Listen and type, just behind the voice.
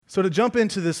So to jump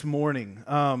into this morning,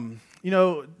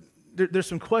 there's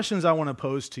some questions I want to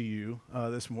pose to you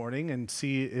this morning and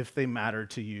see if they matter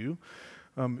to you.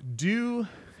 Do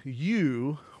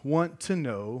you want to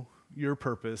know your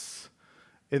purpose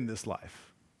in this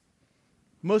life?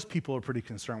 Most people are pretty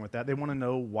concerned with that. They want to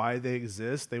know why they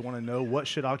exist. They want to know what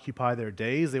should occupy their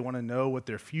days. They want to know what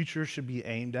their future should be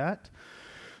aimed at.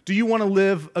 Do you want to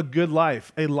live a good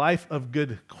life, a life of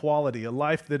good quality, a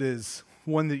life that is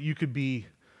one that you could be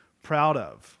proud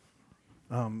of?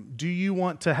 Do you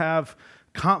want to have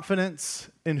confidence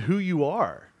in who you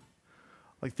are?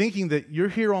 Like thinking that you're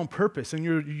here on purpose and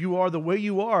you are the way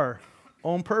you are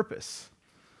on purpose.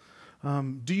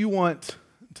 Do you want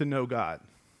to know God?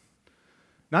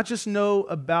 Not just know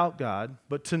about God,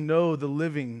 but to know the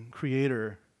living,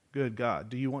 creator, good God.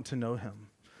 Do you want to know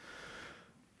him?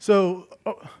 So,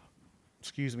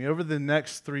 over the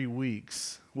next 3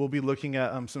 weeks, we'll be looking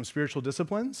at some spiritual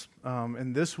disciplines.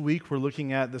 And this week, we're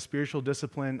looking at the spiritual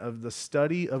discipline of the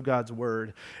study of God's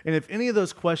Word. And if any of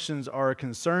those questions are a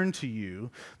concern to you,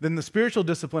 then the spiritual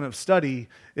discipline of study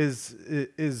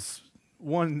is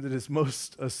one that is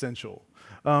most essential.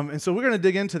 And so we're going to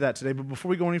dig into that today. But before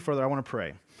we go any further, I want to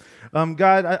pray.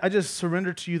 God, I just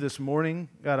surrender to you this morning.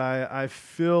 God, I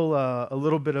feel a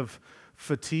little bit of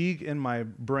fatigue in my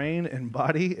brain and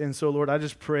body. And so, Lord, I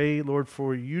just pray, Lord,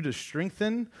 for you to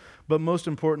strengthen. But most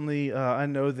importantly, I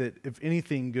know that if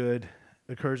anything good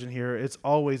occurs in here, it's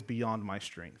always beyond my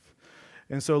strength.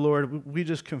 And so, Lord, we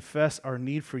just confess our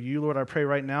need for you. Lord, I pray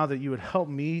right now that you would help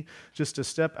me just to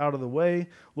step out of the way.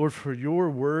 Lord, for your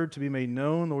word to be made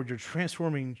known. Lord, your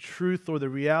transforming truth, Lord, the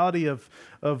reality of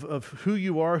who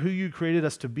you are, who you created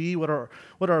us to be, what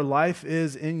our life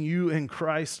is in you in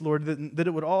Christ, Lord, that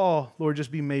it would all, Lord,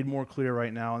 just be made more clear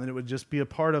right now. And that it would just be a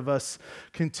part of us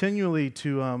continually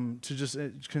to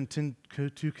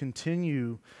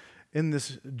continue in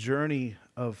this journey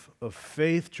of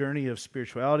faith, journey of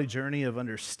spirituality, journey of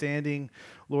understanding,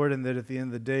 Lord, and that at the end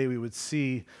of the day we would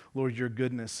see, Lord, your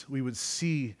goodness. We would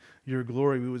see your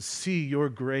glory. We would see your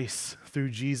grace through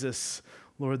Jesus,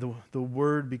 Lord, the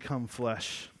word become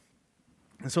flesh.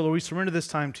 And so, Lord, we surrender this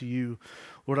time to you.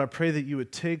 Lord, I pray that you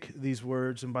would take these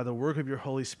words and by the work of your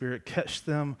Holy Spirit, catch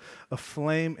them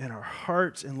aflame in our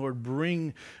hearts. And Lord,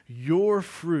 bring your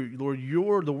fruit,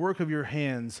 Lord, the work of your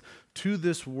hands to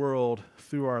this world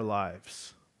through our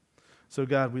lives. So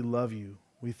God, we love you.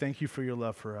 We thank you for your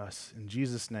love for us. In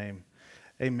Jesus' name,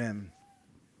 amen.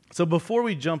 So before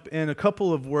we jump in, a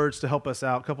couple of words to help us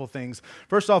out, a couple of things.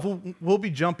 First off, we'll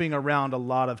be jumping around a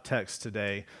lot of text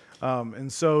today.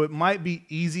 And so it might be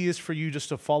easiest for you just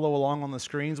to follow along on the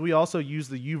screens. We also use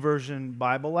the YouVersion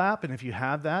Bible app, and if you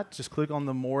have that, just click on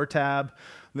the More tab,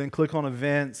 then click on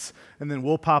Events, and then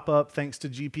we'll pop up thanks to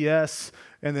GPS,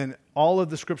 and then all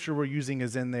of the scripture we're using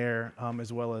is in there,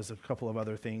 as well as a couple of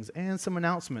other things, and some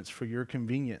announcements for your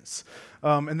convenience.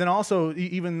 And then also,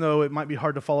 even though it might be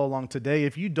hard to follow along today,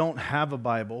 if you don't have a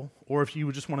Bible, or if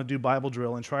you just want to do Bible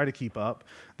drill and try to keep up,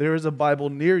 there is a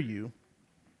Bible near you.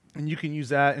 And you can use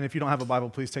that, and if you don't have a Bible,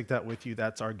 please take that with you.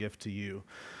 That's our gift to you.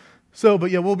 So, but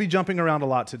yeah, we'll be jumping around a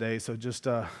lot today, so just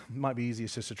might be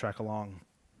easiest just to track along.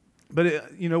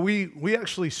 But, we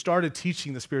actually started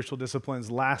teaching the spiritual disciplines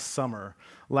last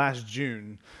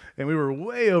June, and we were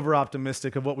way over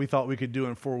optimistic of what we thought we could do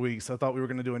in 4 weeks. I thought we were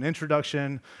going to do an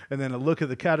introduction, and then a look at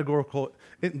the categorical,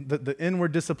 the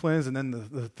inward disciplines, and then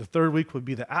the third week would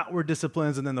be the outward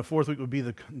disciplines, and then the fourth week would be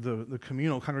the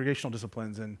communal, congregational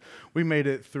disciplines. And we made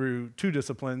it through 2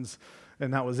 disciplines,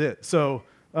 and that was it. So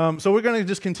we're going to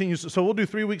just continue. So we'll do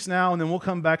 3 weeks now, and then we'll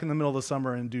come back in the middle of the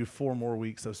summer and do 4 more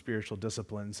weeks of spiritual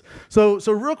disciplines. So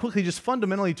real quickly, just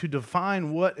fundamentally to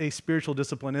define what a spiritual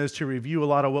discipline is, to review a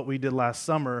lot of what we did last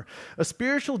summer, a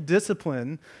spiritual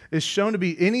discipline is shown to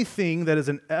be anything that is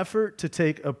an effort to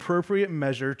take appropriate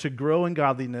measure to grow in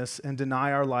godliness and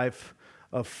deny our life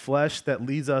of flesh that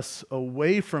leads us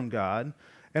away from God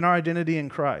and our identity in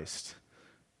Christ.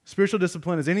 Spiritual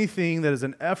discipline is anything that is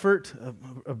an effort,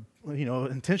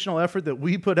 intentional effort that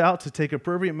we put out to take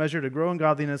appropriate measure to grow in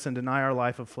godliness and deny our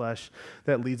life of flesh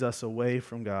that leads us away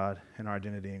from God and our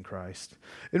identity in Christ.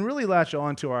 And really latch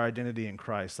on to our identity in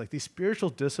Christ. Like these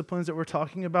spiritual disciplines that we're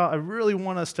talking about, I really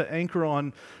want us to anchor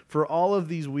on for all of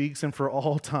these weeks and for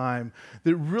all time,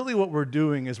 that really what we're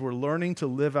doing is we're learning to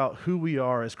live out who we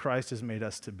are as Christ has made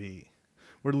us to be.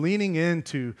 We're leaning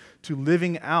into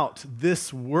living out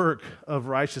this work of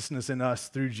righteousness in us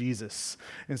through Jesus.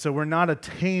 And so we're not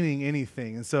attaining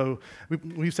anything. And so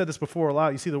we've said this before a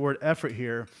lot. You see the word effort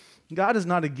here. God is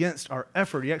not against our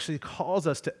effort. He actually calls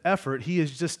us to effort. He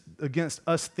is just against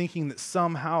us thinking that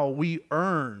somehow we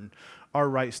earn our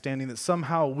right standing, that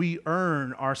somehow we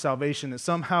earn our salvation, that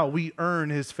somehow we earn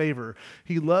his favor.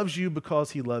 He loves you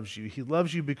because he loves you. He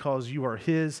loves you because you are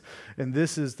his, and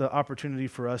this is the opportunity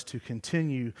for us to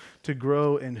continue to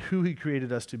grow in who he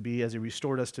created us to be as he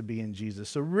restored us to be in Jesus.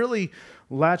 So really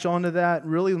latch onto that,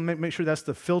 really make sure that's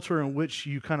the filter in which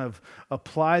you kind of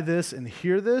apply this and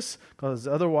hear this, because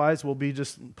otherwise we'll be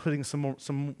just putting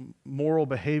some moral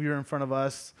behavior in front of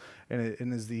us, and it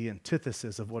is the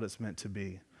antithesis of what it's meant to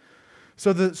be.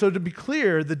 So to be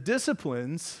clear, the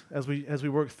disciplines, as we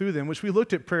work through them, which we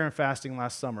looked at prayer and fasting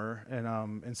last summer,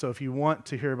 and so if you want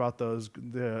to hear about those,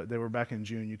 they were back in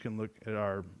June. You can look at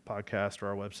our podcast or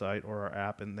our website or our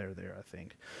app, and they're there, I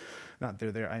think. Not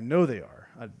they're there, I know they are,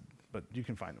 but you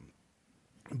can find them.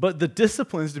 But the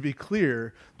disciplines, to be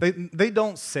clear, they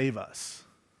don't save us.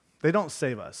 They don't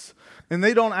save us. And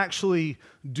they don't actually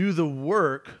do the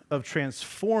work of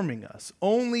transforming us.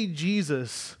 Only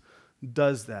Jesus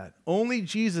does that. Only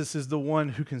Jesus is the one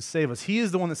who can save us. He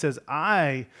is the one that says,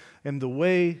 I am the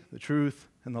way, the truth,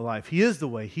 and the life. He is the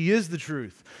way. He is the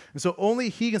truth. And so only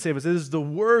he can save us. It is the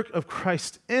work of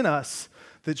Christ in us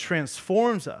that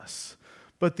transforms us.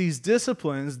 But these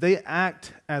disciplines, they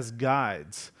act as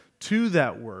guides to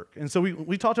that work. And so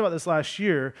we talked about this last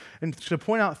year, and to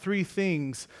point out three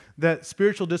things that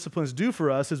spiritual disciplines do for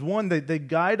us is, one, they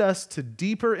guide us to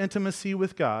deeper intimacy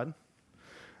with God.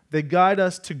 They guide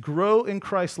us to grow in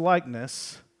Christ's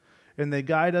likeness, and they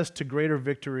guide us to greater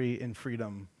victory and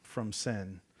freedom from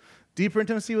sin. Deeper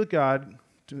intimacy with God,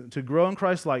 to grow in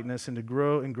Christ's likeness, and to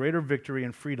grow in greater victory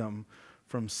and freedom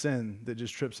from sin that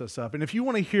just trips us up. And if you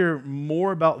want to hear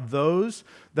more about those,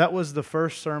 that was the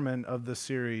first sermon of the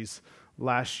series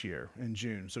last year in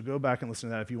June. So go back and listen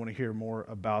to that if you want to hear more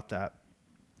about that.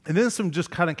 And then some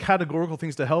just kind of categorical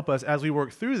things to help us as we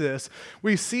work through this.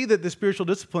 We see that the spiritual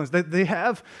disciplines, they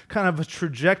have kind of a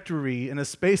trajectory and a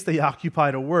space they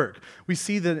occupy to work. We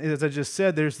see that, as I just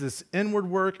said, there's this inward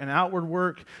work, and outward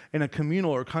work, and a communal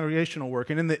or congregational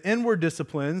work. And in the inward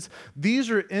disciplines,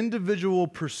 these are individual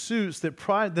pursuits that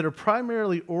are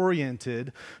primarily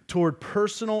oriented toward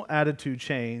personal attitude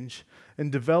change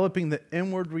and developing the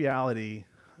inward reality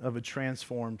of a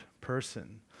transformed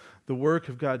person. The work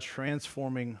of God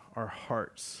transforming our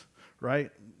hearts, right?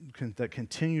 That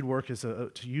continued work is,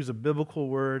 to use a biblical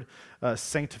word,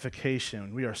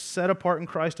 sanctification. We are set apart in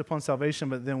Christ upon salvation,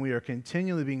 but then we are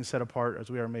continually being set apart as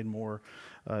we are made more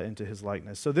into his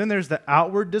likeness. So then there's the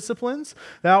outward disciplines.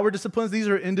 The outward disciplines, these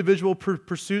are individual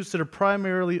pursuits that are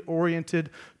primarily oriented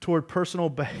toward personal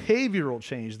behavioral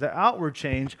change. The outward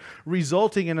change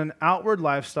resulting in an outward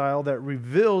lifestyle that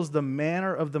reveals the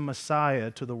manner of the Messiah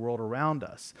to the world around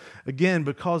us. Again,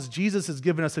 because Jesus has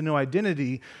given us a new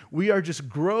identity, we are just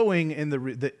growing in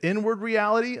the inward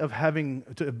reality of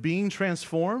being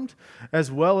transformed,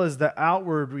 as well as the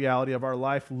outward reality of our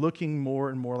life looking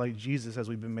more and more like Jesus as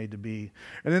we've been made to be.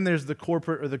 And then there's the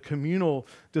corporate or the communal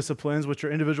disciplines, which are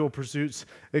individual pursuits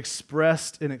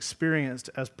expressed and experienced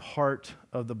as part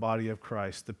of the body of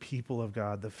Christ, the people of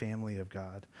God, the family of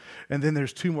God. And then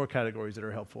there's two more categories that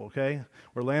are helpful, okay?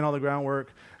 We're laying all the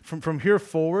groundwork. From here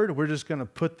forward, we're just going to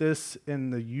put this in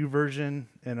the YouVersion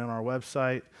and on our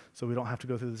website so we don't have to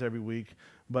go through this every week.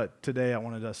 But today I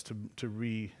wanted us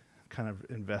to kind of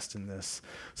invest in this.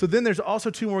 So then there's also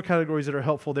two more categories that are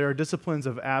helpful. There are disciplines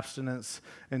of abstinence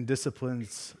and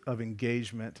disciplines of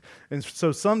engagement. And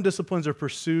so some disciplines are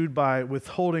pursued by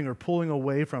withholding or pulling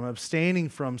away from, abstaining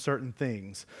from certain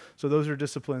things. So those are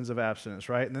disciplines of abstinence,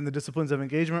 right? And then the disciplines of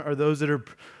engagement are those that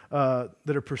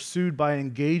are pursued by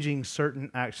engaging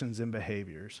certain actions and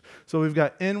behaviors. So we've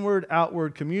got inward,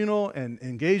 outward, communal, and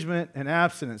engagement and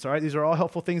abstinence, all right? These are all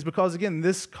helpful things because, again,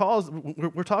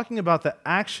 we're talking about the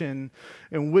action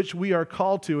in which we are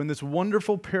called to in this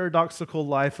wonderful paradoxical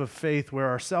life of faith where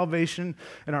our salvation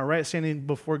and our right standing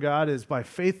before God is by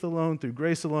faith alone, through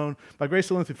grace alone, by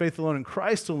grace alone, through faith alone, in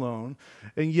Christ alone.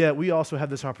 And yet we also have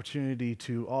this opportunity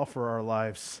to offer our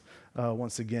lives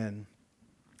once again.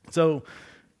 So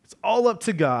it's all up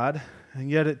to God,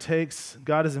 and yet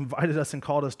God has invited us and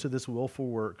called us to this willful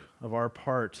work of our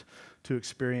part to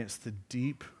experience the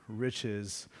deep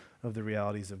riches of the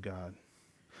realities of God.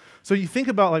 So you think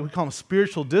about, like we call them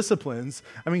spiritual disciplines.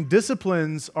 I mean,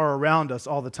 disciplines are around us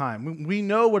all the time. We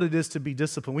know what it is to be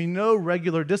disciplined. We know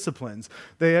regular disciplines.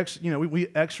 We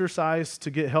exercise to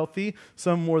get healthy,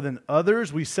 some more than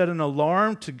others. We set an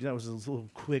alarm that was a little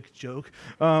quick joke.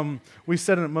 We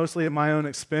set it mostly at my own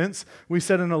expense. We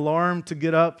set an alarm to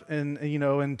get up and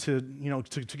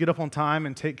to get up on time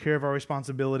and take care of our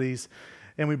responsibilities.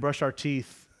 And we brush our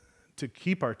teeth to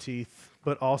keep our teeth,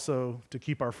 but also to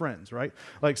keep our friends, right?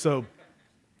 So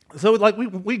So like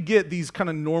we get these kind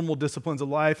of normal disciplines of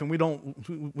life, and we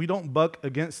don't buck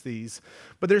against these,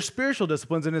 but they're spiritual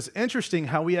disciplines, and it's interesting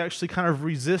how we actually kind of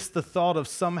resist the thought of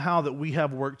somehow that we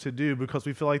have work to do because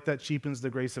we feel like that cheapens the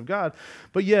grace of God.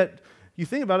 But yet, you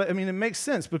think about it, I mean, it makes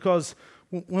sense because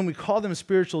when we call them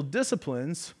spiritual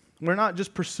disciplines, we're not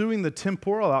just pursuing the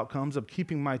temporal outcomes of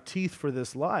keeping my teeth for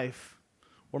this life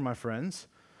or my friends,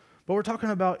 but we're talking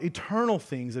about eternal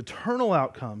things, eternal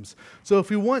outcomes. So if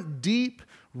we want deep,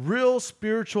 real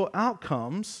spiritual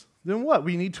outcomes, then what?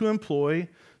 We need to employ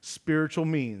spiritual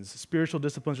means, spiritual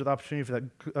disciplines with opportunity for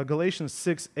that. Galatians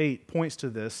 6:8 points to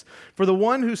this. For the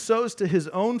one who sows to his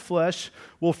own flesh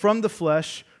will from the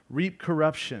flesh reap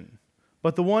corruption,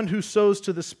 but the one who sows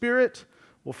to the Spirit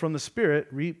will from the Spirit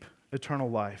reap eternal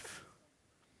life.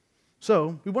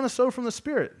 So we want to sow from the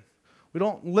Spirit. We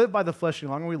don't live by the flesh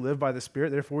any longer, we live by the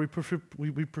Spirit. Therefore,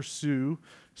 we pursue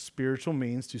spiritual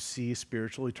means to see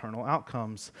spiritual eternal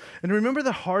outcomes. And remember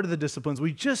the heart of the disciplines.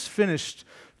 We just finished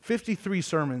 53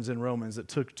 sermons in Romans that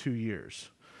took 2 years.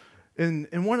 And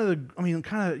one of the,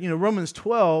 Romans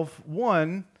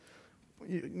 12:1,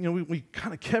 we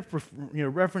kind of kept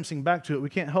referencing back to it. We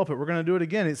can't help it. We're going to do it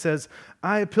again. It says,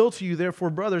 I appeal to you, therefore,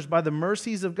 brothers, by the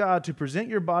mercies of God, to present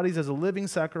your bodies as a living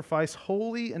sacrifice,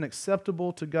 holy and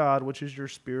acceptable to God, which is your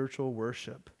spiritual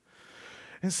worship.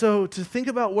 And so to think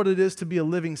about what it is to be a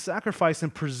living sacrifice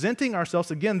and presenting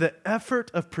ourselves, again, the effort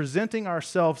of presenting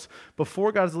ourselves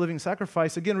before God as a living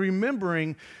sacrifice, again,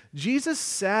 remembering Jesus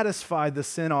satisfied the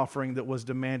sin offering that was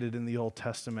demanded in the Old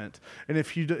Testament. And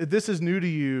if this is new to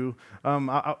you,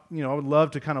 I would love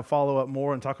to kind of follow up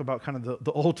more and talk about kind of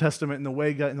the Old Testament and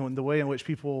the way in which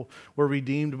people were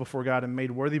redeemed before God and made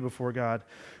worthy before God.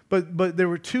 But there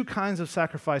were two kinds of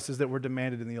sacrifices that were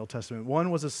demanded in the Old Testament.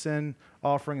 One was a sin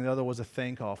offering, and the other was a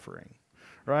thank offering,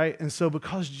 right? And so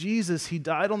because Jesus, he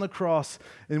died on the cross,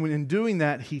 and when in doing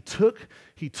that, he took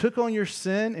on your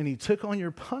sin and he took on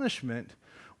your punishment,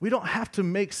 we don't have to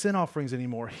make sin offerings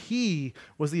anymore. He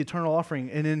was the eternal offering,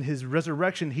 and in his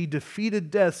resurrection, he defeated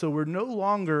death, so we're no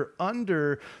longer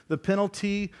under the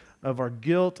penalty of our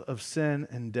guilt of sin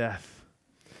and death.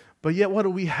 But yet, what do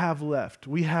we have left?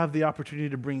 We have the opportunity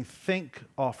to bring thank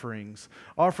offerings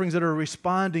that are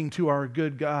responding to our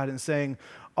good God and saying,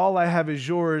 all I have is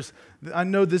yours. I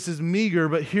know this is meager,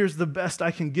 but here's the best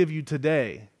I can give you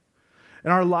today.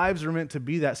 And our lives are meant to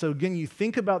be that. So again, you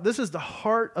think about, this is the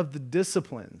heart of the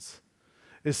disciplines,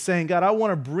 is saying, God, I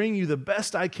want to bring you the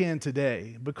best I can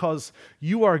today because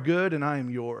you are good and I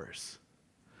am yours.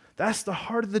 That's the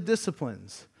heart of the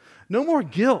disciplines. No more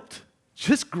guilt,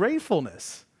 just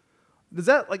gratefulness. Does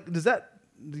that,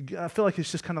 I feel like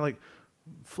it's just kind of like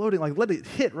floating, like let it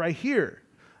hit right here.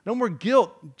 No more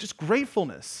guilt, just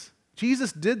gratefulness.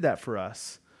 Jesus did that for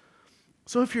us.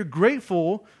 So if you're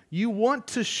grateful, you want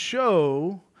to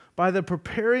show by the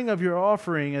preparing of your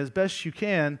offering as best you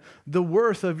can, the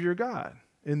worth of your God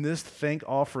in this thank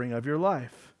offering of your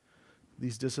life.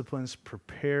 These disciplines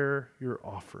prepare your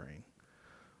offering.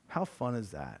 How fun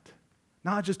is that?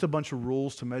 Not just a bunch of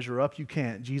rules to measure up. You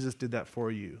can't. Jesus did that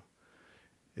for you.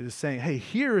 It is saying, hey,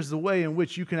 here is the way in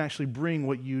which you can actually bring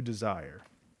what you desire.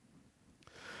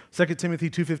 2 Timothy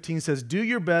 2:15 says, do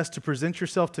your best to present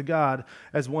yourself to God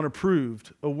as one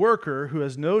approved, a worker who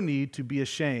has no need to be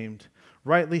ashamed,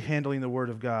 rightly handling the word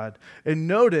of God. And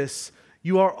notice,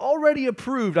 you are already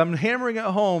approved. I'm hammering it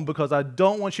home because I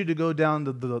don't want you to go down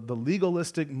the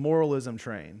legalistic moralism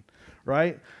train,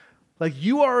 right? Like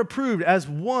you are approved as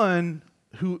one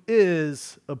who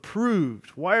is approved.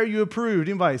 Why are you approved?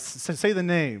 Anybody say the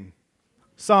name.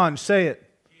 Sanj, say it.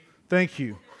 Thank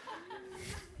you.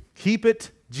 Keep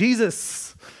it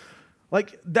Jesus.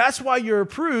 Like that's why you're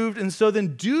approved. And so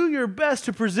then do your best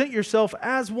to present yourself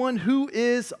as one who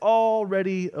is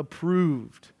already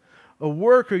approved. A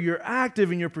worker, you're active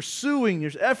and you're pursuing,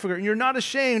 there's effort, and you're not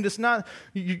ashamed. It's not,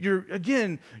 you're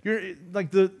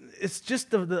like it's just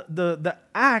the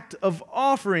act of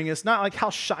offering. It's not like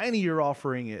how shiny your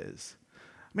offering is.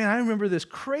 Man, I remember this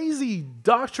crazy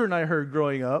doctrine I heard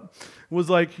growing up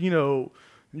was like,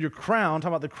 your crown,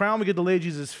 talking about the crown we get to lay at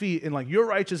Jesus' feet, and like your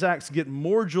righteous acts get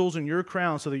more jewels in your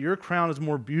crown so that your crown is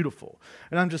more beautiful.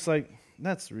 And I'm just like,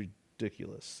 that's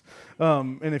ridiculous.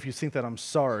 And if you think that, I'm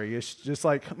sorry. It's just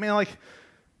like, man, like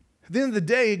at the end of the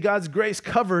day, God's grace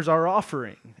covers our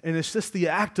offering, and it's just the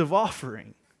act of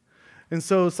offering. And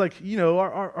so it's like,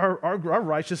 our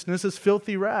righteousness is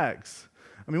filthy rags.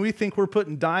 I mean, we think we're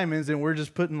putting diamonds and we're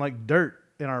just putting like dirt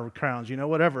in our crowns,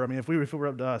 whatever. I mean, if it were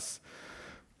up to us,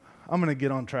 I'm going to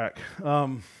get on track.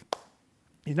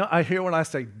 I hear when I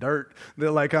say dirt,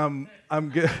 that like I'm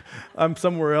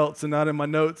somewhere else and not in my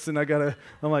notes, and I'm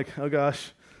like, oh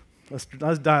gosh, let's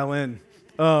dial in.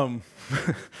 Um,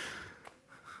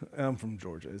 I'm from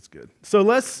Georgia. It's good. So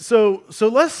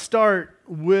let's start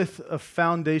with a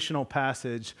foundational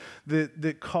passage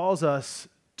that calls us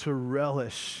to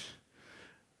relish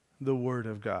the Word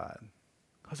of God.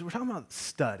 Because we're talking about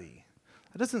study.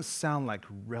 That doesn't sound like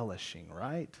relishing,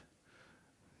 right?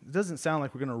 It doesn't sound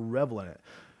like we're going to revel in it.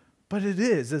 But it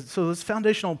is. So this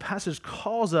foundational passage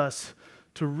calls us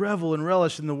to revel and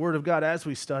relish in the Word of God as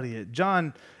we study it.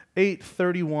 John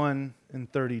 8:31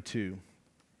 and 32.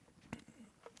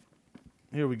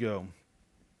 Here we go.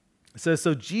 It says,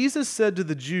 "So Jesus said to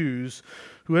the Jews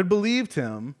who had believed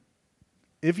him,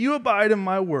 'If you abide in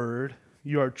my word,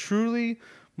 you are truly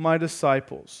my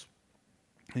disciples,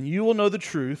 and you will know the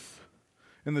truth.'"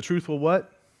 And the truth will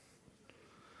what?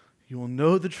 You will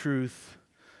know the truth,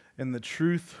 and the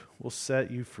truth will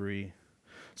set you free.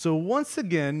 So once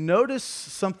again, notice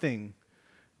something.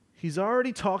 He's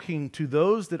already talking to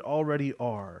those that already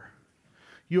are.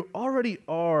 You already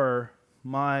are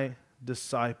my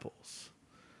disciples.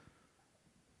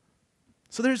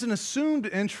 So there's an assumed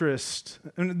interest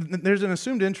in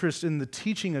the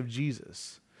teaching of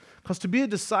Jesus. Because to be a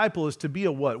disciple is to be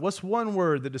a what? What's one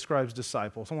word that describes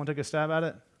disciple? Someone take a stab at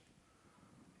it?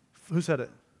 Who said it?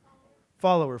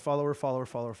 Follower, follower, follower,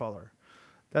 follower, follower.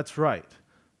 That's right.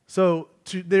 So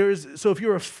if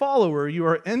you're a follower, you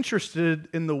are interested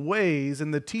in the ways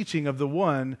and the teaching of the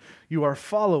one you are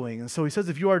following. And so he says,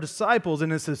 if you are disciples,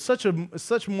 and it's such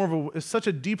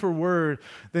a deeper word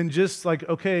than just like,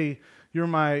 okay, you're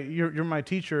my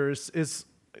teacher.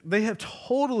 They have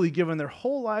totally given their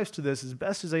whole lives to this as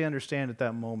best as they understand at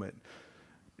that moment.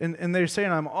 And they're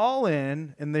saying, I'm all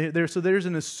in, and so there's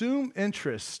an assumed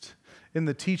interest in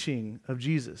the teaching of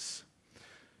Jesus.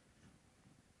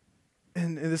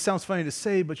 And this sounds funny to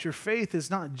say, but your faith is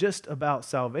not just about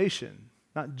salvation.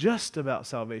 Not just about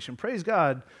salvation. Praise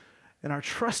God. And our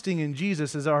trusting in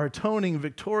Jesus as our atoning,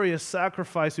 victorious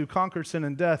sacrifice who conquered sin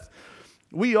and death,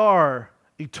 we are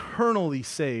eternally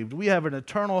saved. We have an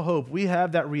eternal hope. We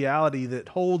have that reality that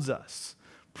holds us.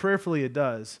 Prayerfully it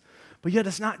does. But yet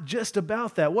it's not just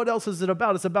about that. What else is it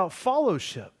about? It's about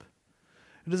fellowship.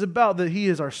 It is about that he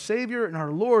is our Savior and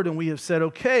our Lord, and we have said,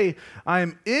 okay, I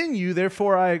am in you,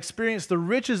 therefore I experience the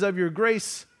riches of your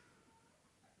grace,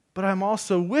 but I'm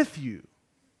also with you.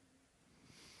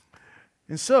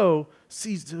 And so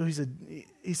he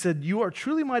said, you are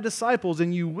truly my disciples,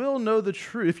 and you will know the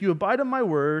truth. If you abide in my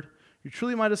word, you're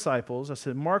truly my disciples. I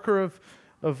said, marker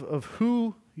of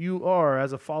who you are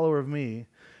as a follower of me.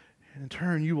 And in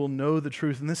turn, you will know the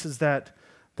truth. And this is that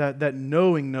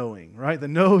knowing, right? The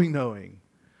knowing.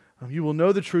 You will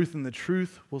know the truth, and the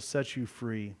truth will set you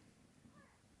free.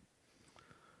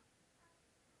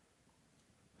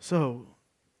 So,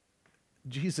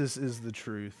 Jesus is the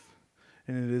truth,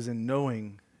 and it is in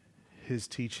knowing his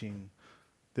teaching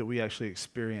that we actually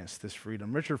experience this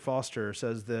freedom. Richard Foster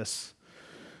says this,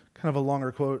 kind of a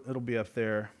longer quote, it'll be up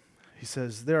there. He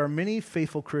says, "There are many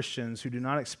faithful Christians who do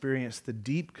not experience the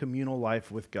deep communal life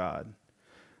with God.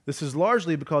 This is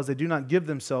largely because they do not give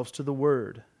themselves to the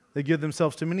Word. They give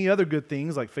themselves to many other good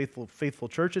things like faithful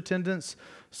church attendance,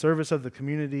 service of the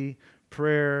community,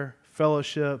 prayer,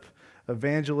 fellowship,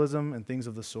 evangelism, and things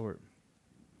of the sort.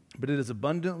 But it is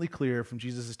abundantly clear from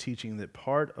Jesus' teaching that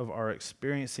part of our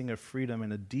experiencing of freedom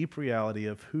and a deep reality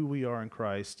of who we are in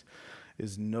Christ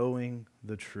is knowing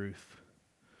the truth."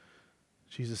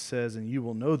 Jesus says, "And you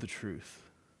will know the truth,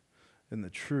 and the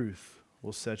truth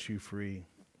will set you free."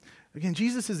 Again,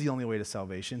 Jesus is the only way to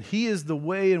salvation. He is the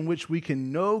way in which we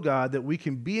can know God, that we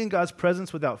can be in God's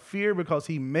presence without fear because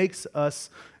he makes us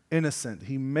innocent.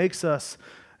 He makes us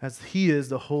as he is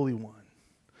the Holy One.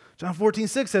 John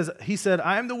 14:6 says, he said,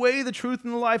 "I am the way, the truth,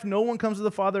 and the life. No one comes to the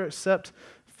Father except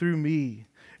through me."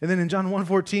 And then in John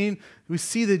 1:14, we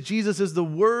see that Jesus is the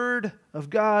Word of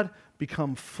God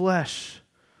become flesh.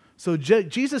 So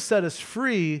Jesus set us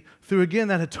free through, again,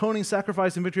 that atoning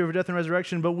sacrifice and victory over death and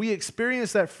resurrection, but we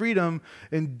experience that freedom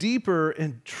in deeper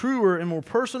and truer and more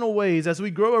personal ways as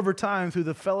we grow over time through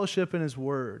the fellowship in his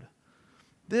word.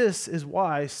 This is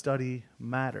why study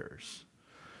matters.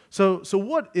 So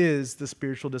what is the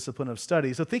spiritual discipline of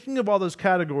study? So thinking of all those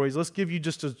categories, let's give you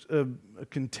just a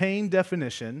contained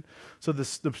definition. So the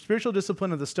spiritual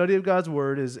discipline of the study of God's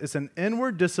word it's an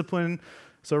inward discipline.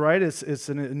 So right, it's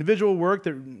an individual work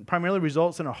that primarily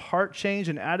results in a heart change,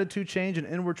 an attitude change, an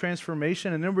inward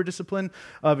transformation, an inward discipline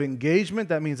of engagement.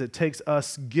 That means it takes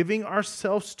us giving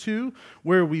ourselves to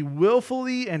where we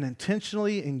willfully and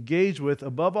intentionally engage with,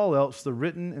 above all else, the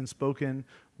written and spoken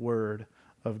word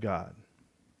of God.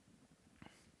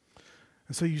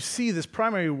 And so you see this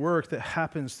primary work that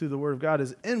happens through the Word of God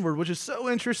is inward, which is so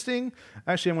interesting.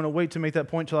 Actually, I'm going to wait to make that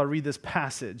point until I read this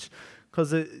passage.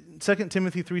 Because 2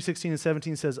 Timothy 3:16 and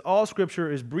 17 says, all Scripture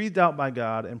is breathed out by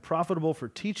God and profitable for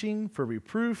teaching, for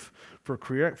reproof, for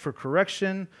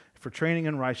correction, for training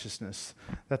in righteousness,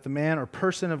 that the man or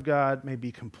person of God may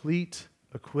be complete,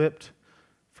 equipped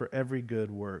for every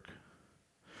good work.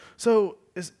 So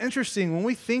it's interesting when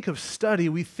we think of study,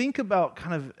 we think about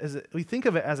we think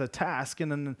of it as a task,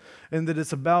 and that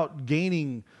it's about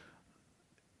gaining,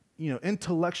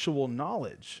 intellectual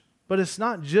knowledge. But it's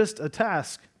not just a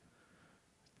task.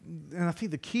 And I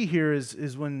think the key here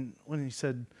is when he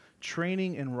said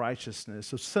training in righteousness.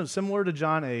 So similar to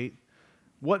John 8,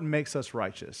 what makes us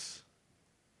righteous?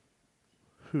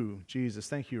 Who? Jesus.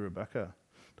 Thank you, Rebecca.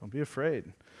 Don't be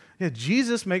afraid. Yeah,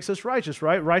 Jesus makes us righteous,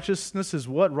 right? Righteousness is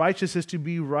what? Righteous is to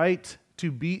be right, to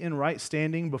be in right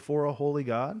standing before a holy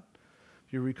God.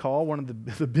 If you recall, one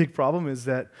of the big problem is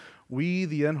that we,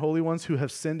 the unholy ones who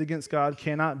have sinned against God,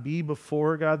 cannot be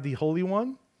before God, the Holy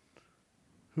One,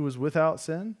 who is without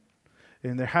sin.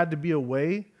 And there had to be a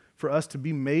way for us to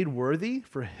be made worthy,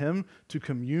 for Him to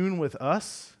commune with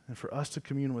us, and for us to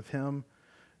commune with Him.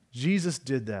 Jesus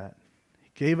did that. He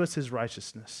gave us His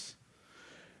righteousness.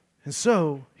 And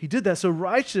so He did that. So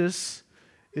righteous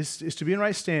is to be in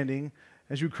right standing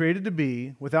as you're created to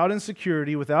be, without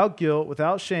insecurity, without guilt,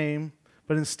 without shame,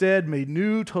 but instead made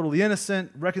new, totally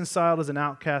innocent, reconciled as an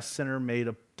outcast sinner, made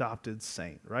adopted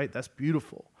saint, right? That's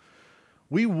beautiful.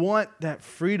 We want that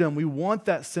freedom. We want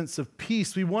that sense of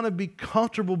peace. We want to be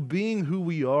comfortable being who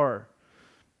we are.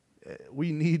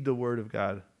 We need the Word of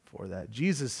God for that.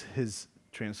 Jesus has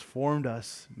transformed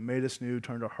us, made us new,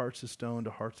 turned our hearts of stone to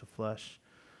hearts of flesh.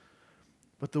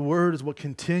 But the Word is what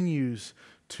continues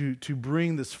to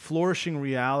bring this flourishing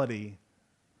reality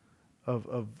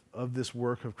of this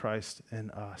work of Christ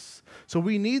in us. So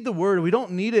we need the Word. We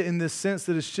don't need it in this sense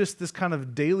that it's just this kind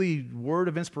of daily word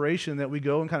of inspiration that we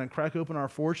go and kind of crack open our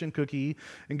fortune cookie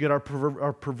and get our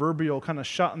proverbial kind of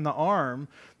shot in the arm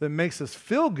that makes us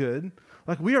feel good.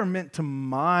 Like, we are meant to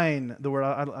mine the Word.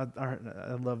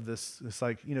 I love this. It's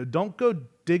like, don't go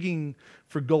digging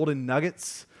for golden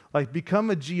nuggets. Like, become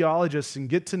a geologist and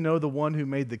get to know the one who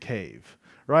made the cave,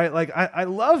 right? Like, I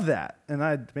love that.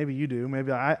 And maybe you do.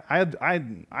 Maybe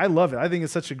I love it. I think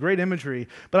it's such a great imagery.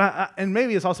 But and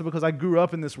maybe it's also because I grew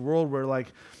up in this world where,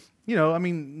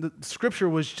 the Scripture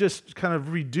was just kind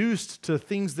of reduced to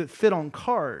things that fit on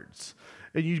cards.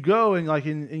 And you go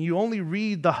and you only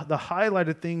read the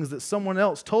highlighted things that someone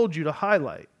else told you to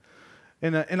highlight.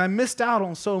 And I missed out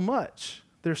on so much.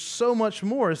 There's so much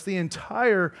more. It's the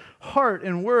entire heart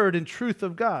and word and truth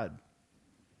of God.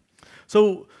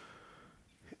 So,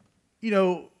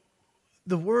 the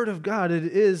Word of God, it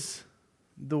is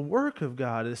the work of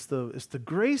God. It's the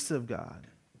grace of God.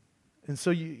 And so,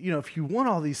 if you want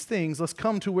all these things, let's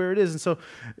come to where it is. And so,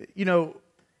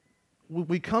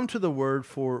 we come to the Word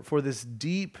for this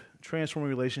deep, transforming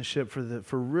relationship,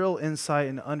 for real insight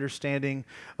and understanding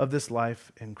of this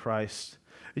life in Christ.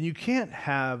 And you can't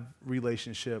have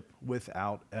relationship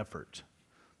without effort.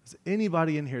 Does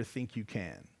anybody in here think you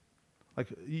can? Like,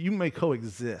 you may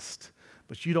coexist,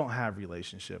 but you don't have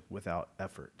relationship without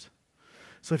effort.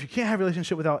 So if you can't have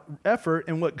relationship without effort,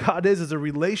 and what God is a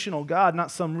relational God,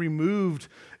 not some removed,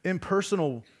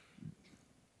 impersonal,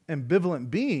 ambivalent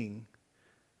being,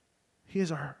 He is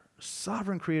our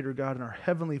sovereign creator God and our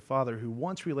heavenly Father who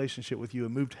wants relationship with you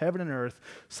and moved heaven and earth,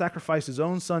 sacrificed His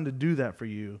own Son to do that for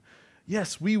you.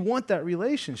 Yes, we want that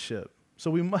relationship.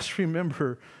 So we must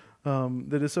remember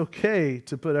that it's okay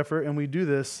to put effort, and we do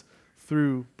this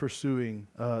through pursuing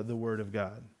the Word of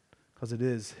God, because it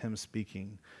is Him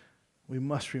speaking. We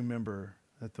must remember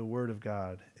that the Word of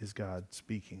God is God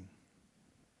speaking.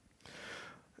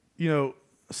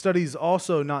 Study is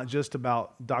also not just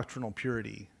about doctrinal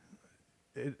purity.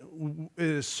 It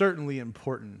is certainly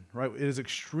important, right? It is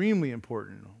extremely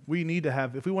important. We need to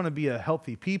have, if we want to be a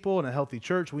healthy people and a healthy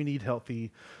church, we need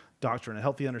healthy doctrine, a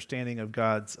healthy understanding of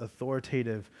God's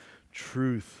authoritative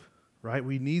truth, right?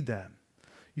 We need that.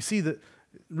 You see, that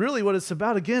really what it's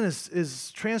about, again,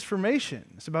 is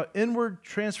transformation. It's about inward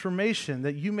transformation,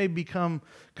 that you may become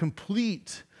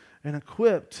complete and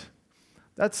equipped.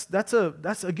 That's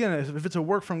again, if it's a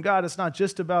work from God, it's not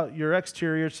just about your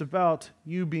exterior, it's about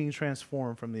you being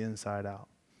transformed from the inside out.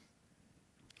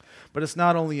 But it's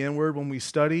not only inward. When we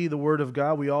study the Word of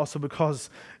God, we also,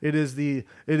 because it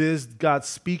is God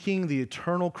speaking, the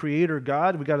eternal creator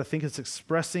God, we got to think it's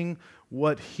expressing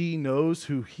what He knows,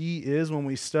 who He is when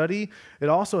we study. It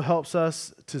also helps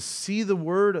us to see the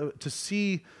Word, to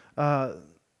see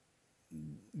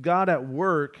God at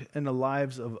work in the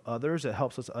lives of others. It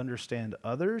helps us understand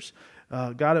others.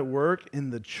 God at work in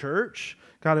the church.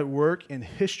 God at work in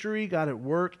history. God at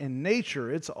work in nature.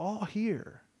 It's all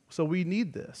here. So we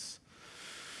need this.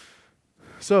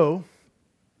 So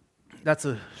that's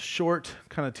a short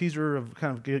kind of teaser of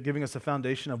kind of giving us a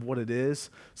foundation of what it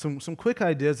is. Some quick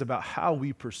ideas about how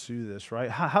we pursue this, right?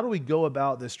 How do we go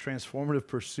about this transformative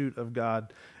pursuit of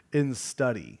God in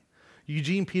study?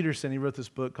 Eugene Peterson, he wrote this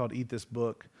book called Eat This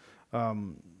Book.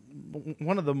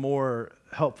 One of the more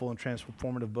helpful and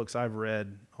transformative books I've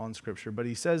read on Scripture. But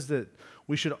he says that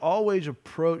we should always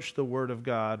approach the Word of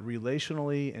God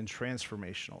relationally and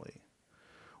transformationally.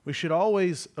 We should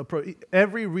always approach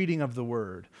every reading of the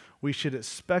Word. We should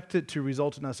expect it to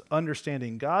result in us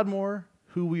understanding God more,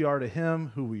 who we are to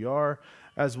Him, who we are,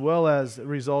 as well as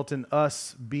result in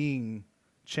us being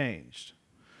changed.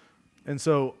 And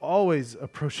so always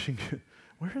approaching,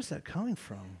 where is that coming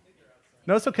from?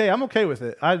 No, it's okay. I'm okay with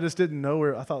it. I just didn't know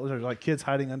where. I thought there were like kids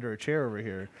hiding under a chair over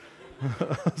here.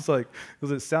 I was like,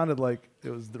 because it sounded like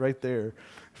it was right there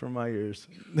from my ears.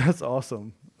 That's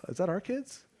awesome. Is that our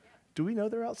kids? Do we know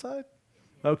they're outside?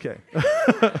 Okay.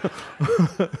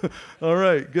 All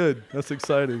right, good. That's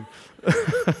exciting.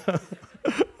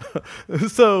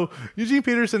 So Eugene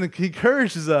Peterson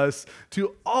encourages us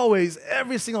to always,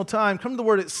 every single time, come to the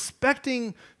Word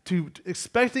expecting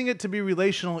it to be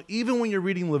relational, even when you're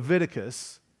reading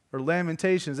Leviticus or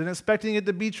Lamentations, and expecting it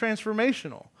to be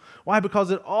transformational. Why?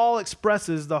 Because it all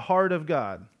expresses the heart of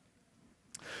God.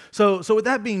 So with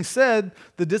that being said,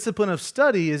 the discipline of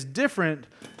study is different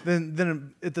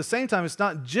than at the same time, it's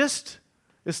not just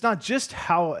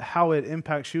how it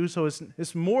impacts you. So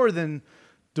it's more than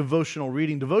devotional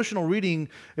reading. Devotional reading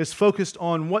is focused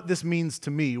on what this means to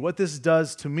me, what this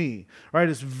does to me, right?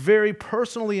 It's very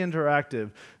personally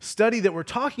interactive. Study that we're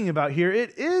talking about here,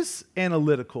 it is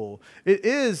analytical. It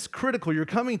is critical. You're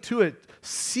coming to it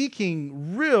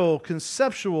seeking real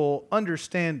conceptual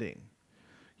understanding.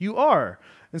 You are.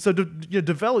 And so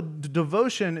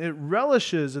devotion, it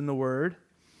relishes in the Word.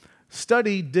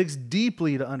 Study digs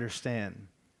deeply to understand.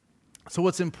 So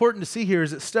what's important to see here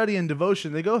is that study and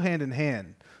devotion, they go hand in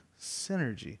hand.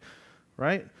 Synergy,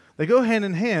 right? They go hand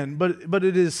in hand, but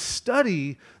it is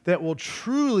study that will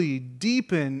truly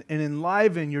deepen and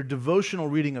enliven your devotional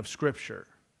reading of Scripture.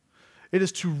 It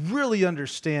is to really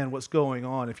understand what's going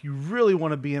on if you really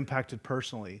want to be impacted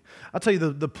personally. I'll tell you,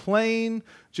 the plain,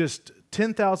 just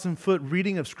 10,000-foot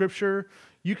reading of Scripture,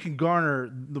 you can garner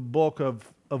the bulk of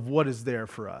what is there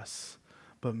for us.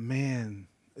 But man,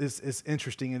 it's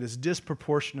interesting. It is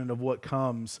disproportionate of what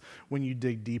comes when you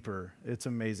dig deeper. It's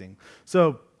amazing.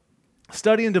 So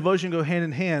study and devotion go hand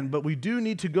in hand, but we do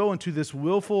need to go into this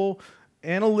willful,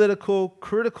 analytical,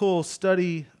 critical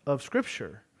study of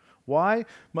Scripture. Why?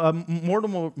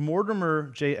 Mortimer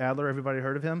J. Adler, everybody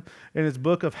heard of him? In his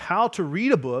book of How to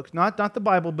Read a Book, not the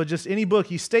Bible, but just any book,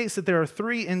 he states that there are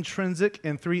 3 intrinsic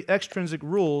and 3 extrinsic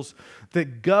rules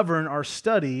that govern our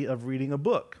study of reading a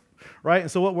book. Right? And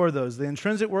so what were those? The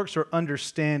intrinsic works are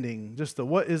understanding, just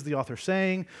what is the author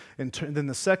saying, and then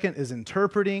the second is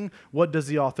interpreting, what does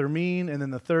the author mean, and then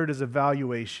the third is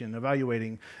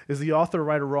evaluating, is the author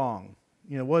right or wrong?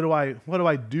 What do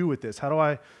I do with this?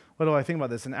 What do I think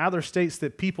about this? And Adler states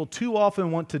that people too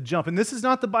often want to jump, and this is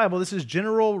not the Bible, this is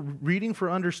general reading for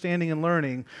understanding and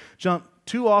learning.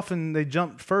 Too often they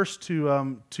jump first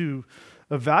to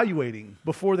evaluating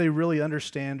before they really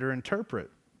understand or interpret.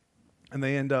 And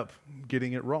they end up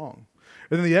getting it wrong.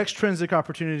 And then the extrinsic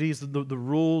opportunities, the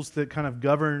rules that kind of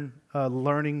govern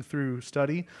learning through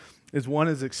study, one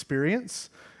is experience.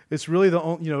 It's really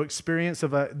the experience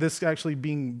of this actually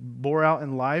being bore out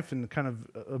in life and kind of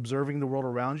observing the world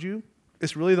around you.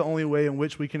 It's really the only way in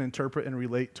which we can interpret and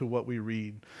relate to what we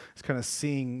read. It's kind of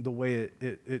seeing the way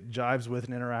it jives with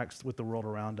and interacts with the world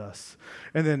around us.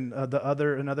 And then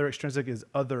another extrinsic is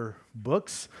other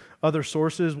books. Other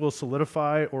sources will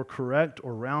solidify or correct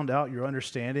or round out your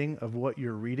understanding of what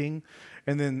you're reading.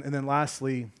 And then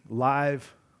lastly,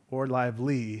 live or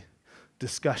lively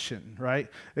discussion, right?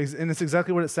 And it's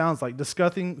exactly what it sounds like,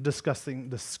 discussing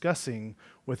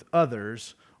with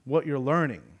others what you're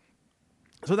learning.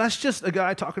 So that's just a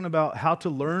guy talking about how to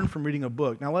learn from reading a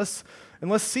book. Now let's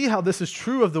see how this is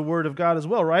true of the Word of God as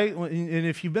well, right? And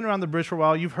if you've been around the bridge for a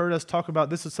while, you've heard us talk about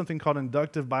this is something called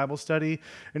inductive Bible study,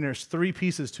 and there's 3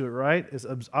 pieces to it, right? It's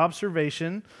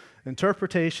observation,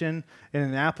 interpretation, and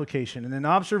an application. And in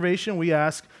observation, we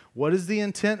ask, what is the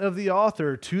intent of the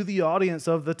author to the audience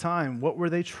of the time? What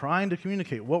were they trying to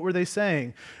communicate? What were they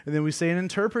saying? And then we say an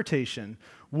interpretation.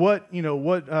 What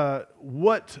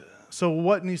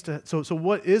what needs to so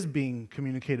what is being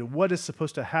communicated? What is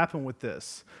supposed to happen with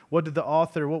this? What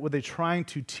were they trying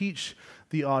to teach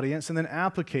the audience? And then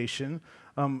application.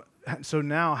 So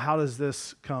now, how does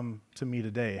this come to me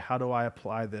today? How do I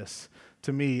apply this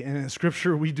to me? And in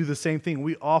Scripture, we do the same thing.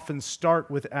 We often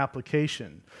start with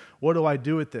application. What do I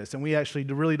do with this? And we actually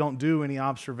really don't do any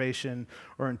observation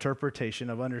or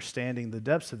interpretation of understanding the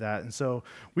depths of that. And so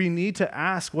we need to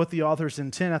ask what the author's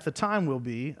intent at the time will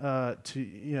be. At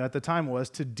the time was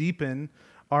to deepen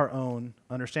our own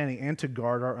understanding and to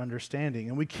guard our understanding.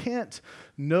 And we can't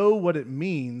know what it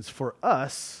means for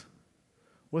us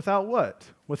without what?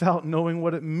 Without knowing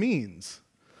what it means.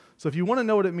 So if you want to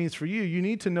know what it means for you, you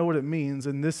need to know what it means,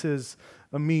 and this is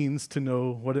a means to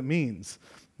know what it means.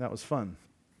 That was fun.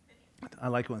 I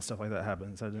like when stuff like that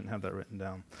happens. I didn't have that written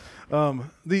down.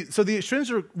 So the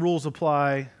extrinsic rules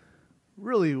apply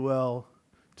really well,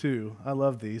 too. I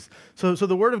love these. So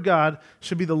the Word of God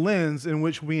should be the lens in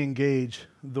which we engage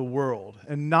the world,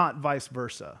 and not vice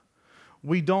versa.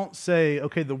 We don't say,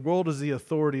 okay, the world is the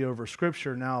authority over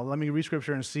Scripture. Now, let me read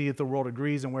Scripture and see if the world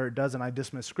agrees, and where it doesn't, I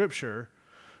dismiss Scripture.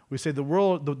 We say the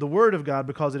Word of God,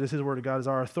 because it is His Word of God, is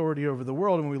our authority over the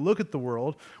world. And when we look at the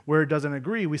world where it doesn't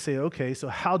agree, we say, okay, so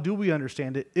how do we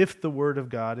understand it if the Word of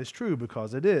God is true?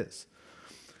 Because it is.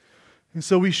 And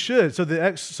so we should. So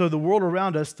the world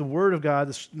around us, the Word of God,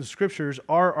 the Scriptures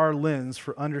are our lens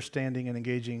for understanding and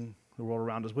engaging the world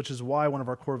around us, which is why one of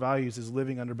our core values is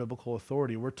living under biblical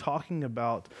authority. We're talking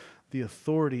about the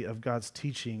authority of God's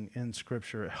teaching in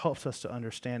Scripture. It helps us to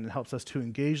understand and helps us to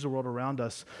engage the world around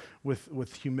us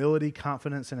with humility,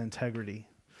 confidence, and integrity.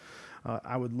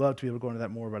 I would love to be able to go into that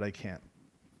more, but I can't.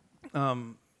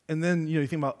 And then, you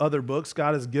think about other books.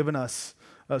 God has given us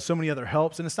so many other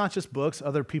helps, and it's not just books,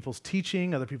 other people's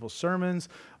teaching, other people's sermons,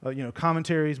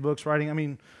 commentaries, books, writing. I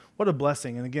mean, what a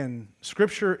blessing. And again,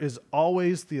 Scripture is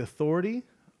always the authority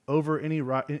over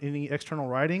any external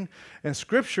writing, and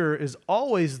Scripture is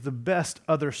always the best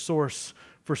other source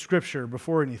for Scripture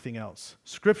before anything else.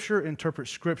 Scripture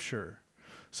interprets Scripture.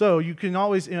 So you can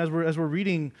always, as we're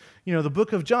reading, the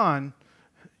book of John,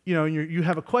 you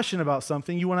have a question about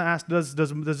something, you want to ask, does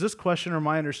this question or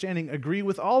my understanding agree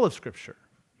with all of Scripture?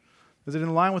 Is it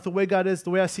in line with the way God is, the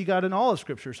way I see God in all of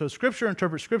Scripture? So Scripture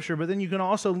interprets Scripture, but then you can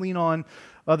also lean on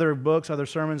other books, other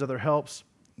sermons, other helps.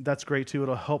 That's great too.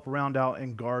 It'll help round out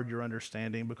and guard your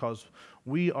understanding, because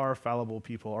we are fallible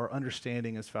people. Our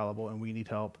understanding is fallible, and we need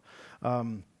help.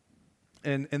 And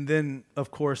then, of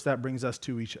course, that brings us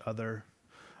to each other.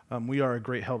 We are a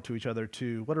great help to each other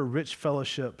too. What a rich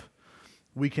fellowship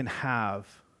we can have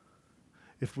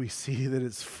if we see that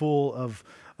it's full of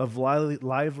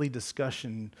lively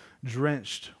discussion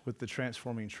drenched with the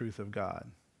transforming truth of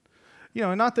God.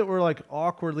 And not that we're like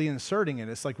awkwardly inserting it.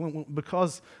 It's like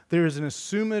because there is an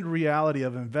assumed reality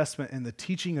of investment in the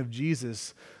teaching of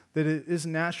Jesus, that it is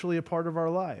naturally a part of our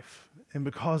life. And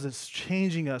because it's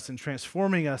changing us and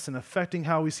transforming us and affecting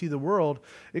how we see the world,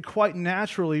 it quite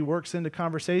naturally works into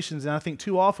conversations. And I think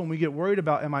too often we get worried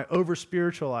about, am I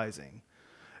over-spiritualizing?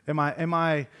 Am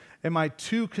I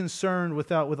too concerned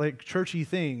with like churchy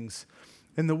things?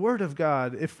 And the Word of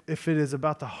God, if it is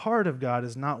about the heart of God,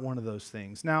 is not one of those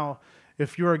things. Now,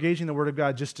 if you're engaging the Word of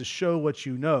God just to show what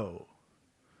you know,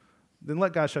 then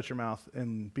let God shut your mouth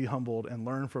and be humbled and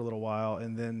learn for a little while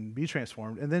and then be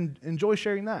transformed and then enjoy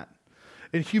sharing that.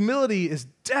 And humility is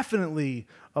definitely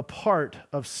a part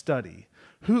of study.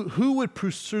 Who would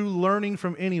pursue learning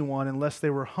from anyone unless they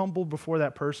were humbled before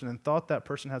that person and thought that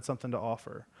person had something to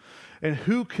offer? And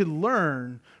who could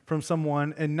learn from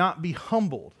someone and not be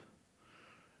humbled?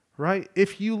 Right?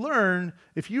 If you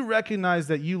recognize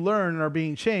that you learn and are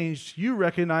being changed, you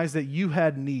recognize that you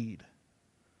had need.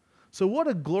 So what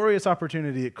a glorious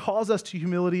opportunity. It calls us to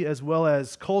humility as well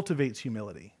as cultivates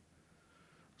humility.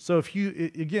 So if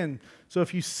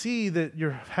you see that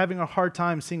you're having a hard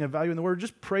time seeing a value in the Word,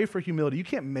 just pray for humility. You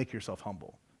can't make yourself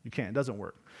humble. You can't. It doesn't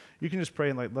work. You can just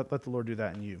pray and let the Lord do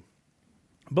that in you.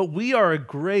 But we are a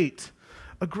great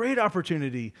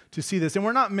opportunity to see this. And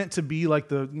we're not meant to be like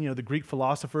the Greek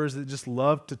philosophers that just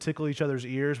love to tickle each other's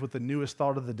ears with the newest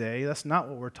thought of the day. That's not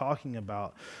what we're talking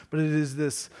about. But it is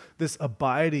this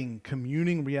abiding,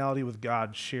 communing reality with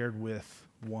God shared with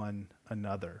one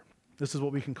another. This is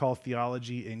what we can call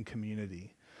theology in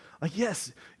community. Like,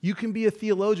 yes, you can be a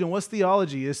theologian. What's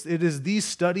theology? It is the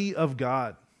study of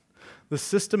God, the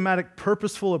systematic,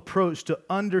 purposeful approach to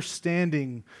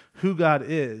understanding who God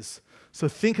is. So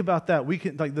think about that. We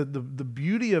can the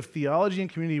beauty of theology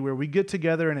and community, where we get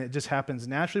together and it just happens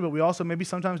naturally, but we also maybe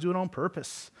sometimes do it on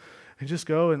purpose and just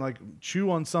go and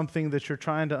chew on something that you're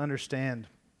trying to understand.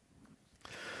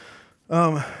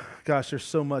 gosh, there's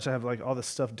so much. I have like all this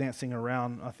stuff dancing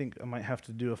around. I think I might have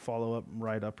to do a follow-up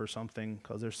write-up or something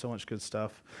because there's so much good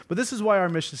stuff. But this is why our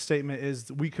mission statement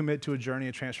is we commit to a journey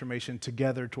of transformation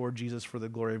together toward Jesus for the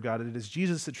glory of God. It is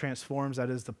Jesus that transforms. That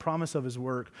is the promise of his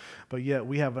work. But yet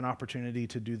we have an opportunity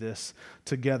to do this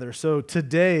together. So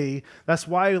today, that's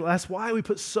why we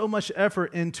put so much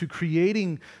effort into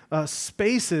creating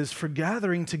spaces for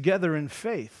gathering together in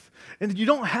faith. And you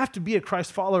don't have to be a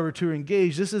Christ follower to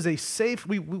engage. This is a safe,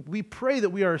 we pray that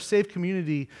we are a safe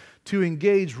community to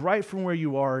engage right from where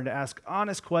you are and to ask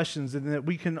honest questions, and that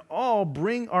we can all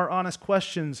bring our honest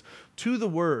questions to the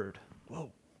Word.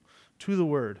 Whoa, to the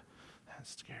Word.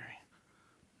 That's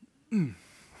scary.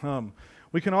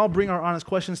 We can all bring our honest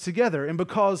questions together. And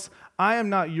because I am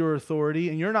not your authority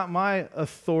and you're not my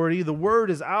authority, the Word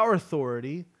is our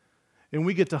authority. And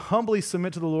we get to humbly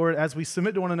submit to the Lord as we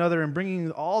submit to one another and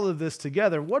bringing all of this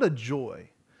together. What a joy.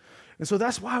 And so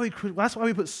that's why we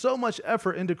put so much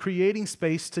effort into creating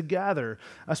space to gather.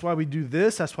 That's why we do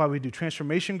this. That's why we do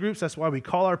transformation groups. That's why we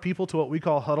call our people to what we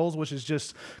call huddles, which is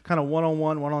just kind of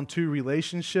one-on-one, one-on-two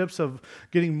relationships of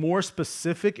getting more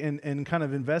specific and kind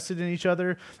of invested in each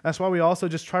other. That's why we also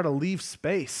just try to leave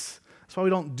space. That's why we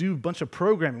don't do a bunch of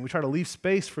programming. We try to leave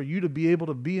space for you to be able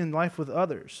to be in life with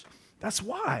others. That's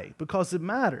why, because it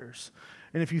matters.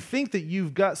 And if you think that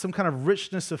you've got some kind of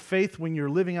richness of faith when you're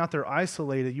living out there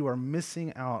isolated, you are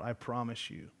missing out, I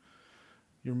promise you.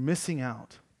 You're missing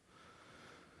out.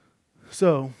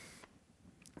 So,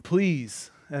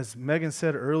 please, as Megan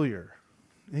said earlier,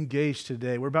 engage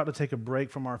today. We're about to take a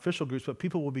break from our official groups, but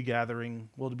people will be gathering.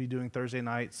 We'll be doing Thursday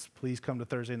nights. Please come to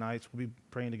Thursday nights. We'll be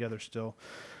praying together still.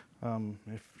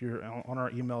 If you're on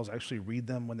our emails, actually read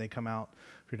them when they come out.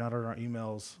 If you're not on our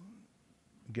emails,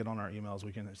 get on our emails.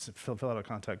 We can fill out a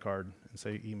contact card and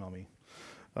say, email me.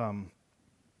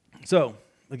 So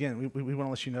again, we want to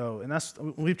let you know,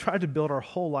 and we've tried to build our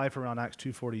whole life around Acts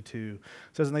 2:42. It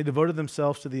says, and they devoted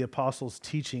themselves to the apostles'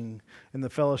 teaching and the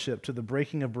fellowship, to the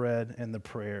breaking of bread and the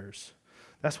prayers.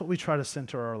 That's what we try to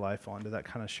center our life on, to that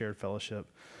kind of shared fellowship.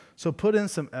 So put in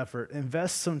some effort,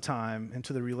 invest some time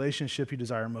into the relationship you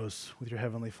desire most with your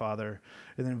Heavenly Father,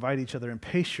 and then invite each other and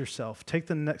pace yourself. Take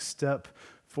the next step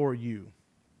for you.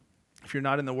 If you're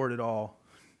not in the Word at all,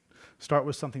 start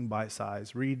with something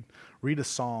bite-sized. Read a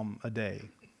psalm a day.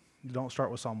 Don't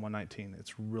start with Psalm 119.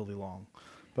 It's really long.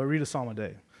 But read a psalm a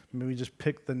day. Maybe just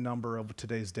pick the number of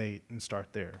today's date and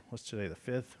start there. What's today,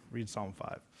 the 5th? Read Psalm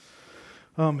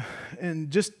 5.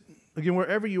 And just, again,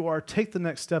 wherever you are, take the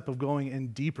next step of going in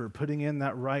deeper, putting in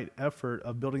that right effort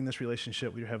of building this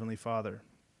relationship with your Heavenly Father.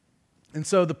 And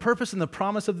so the purpose and the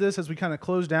promise of this, as we kind of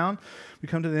close down, we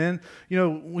come to the end,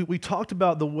 we talked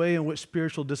about the way in which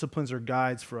spiritual disciplines are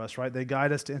guides for us, right? They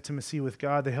guide us to intimacy with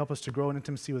God. They help us to grow in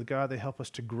intimacy with God. They help us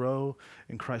to grow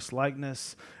in Christ's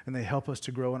likeness, and they help us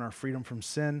to grow in our freedom from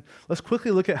sin. Let's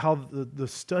quickly look at how the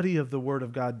study of the Word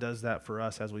of God does that for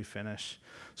us as we finish.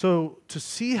 So to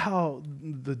see how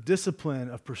the discipline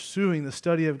of pursuing the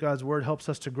study of God's Word helps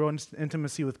us to grow in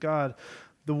intimacy with God,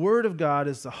 the Word of God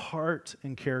is the heart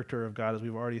and character of God, as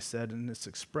we've already said, and it's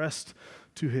expressed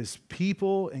to His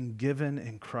people and given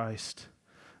in Christ.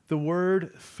 The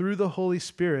Word, through the Holy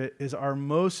Spirit, is our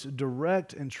most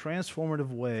direct and transformative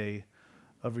way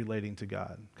of relating to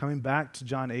God. Coming back to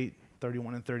John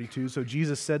 8:31 and 32, so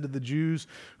Jesus said to the Jews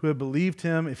who had believed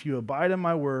Him, if you abide in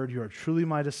my word, you are truly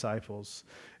my disciples,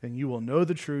 and you will know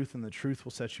the truth, and the truth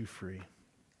will set you free.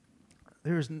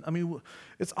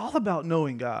 It's all about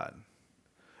knowing God.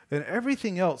 And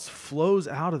everything else flows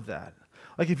out of that.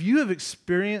 Like if you have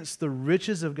experienced the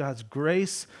riches of God's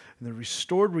grace and the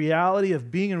restored reality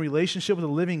of being in relationship with a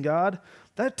living God,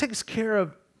 that takes care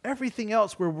of everything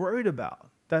else we're worried about.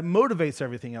 That motivates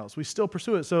everything else. We still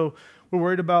pursue it. So we're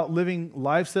worried about living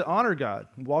lives that honor God,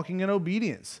 walking in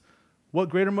obedience. What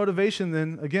greater motivation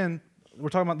than, again, we're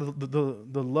talking about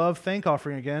the love thank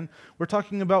offering again. We're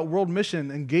talking about world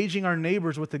mission, engaging our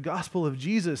neighbors with the gospel of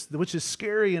Jesus, which is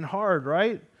scary and hard,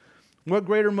 right? What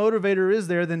greater motivator is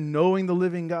there than knowing the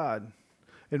living God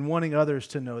and wanting others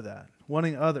to know that,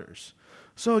 wanting others.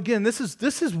 So again, this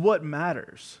is what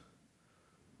matters.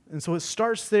 And so it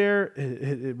starts there,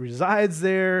 it resides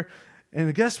there,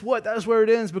 and guess what? That is where it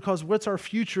ends, because what's our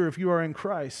future if you are in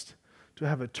Christ? To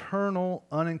have eternal,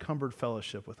 unencumbered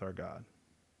fellowship with our God.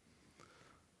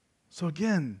 So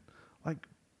again, like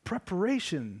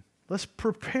preparation, let's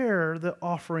prepare the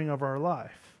offering of our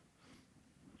life.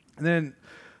 And then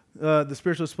the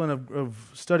spiritual discipline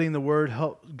of studying the Word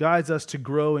guides us to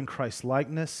grow in Christ's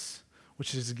likeness,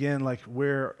 which is, again, like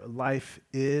where life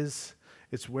is.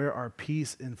 It's where our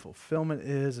peace and fulfillment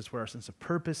is. It's where our sense of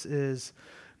purpose is,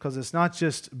 because it's not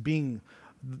just being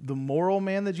the moral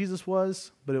man that Jesus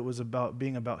was, but it was about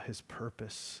being about his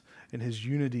purpose and his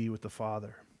unity with the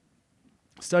Father.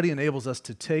 Study enables us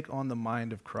to take on the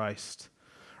mind of Christ.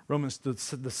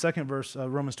 The second verse,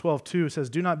 Romans 12:2 says,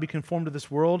 "Do not be conformed to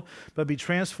this world, but be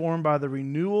transformed by the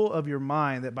renewal of your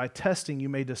mind, that by testing you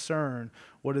may discern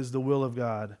what is the will of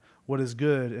God, what is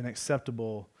good and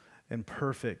acceptable and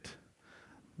perfect."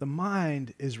 The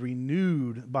mind is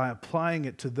renewed by applying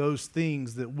it to those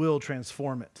things that will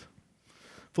transform it.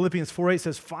 Philippians 4:8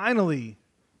 says, "Finally,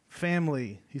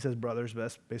 family," he says brothers,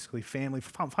 basically family.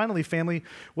 Finally, family,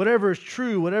 whatever is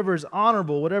true, whatever is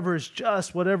honorable, whatever is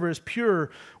just, whatever is pure,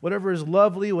 whatever is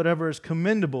lovely, whatever is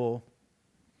commendable,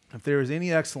 if there is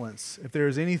any excellence, if there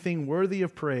is anything worthy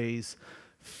of praise,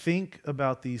 think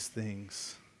about these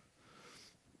things.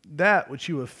 That which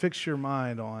you have fixed your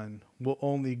mind on will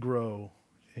only grow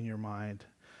in your mind.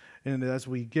 And as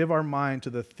we give our mind to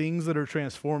the things that are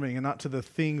transforming and not to the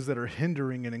things that are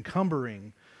hindering and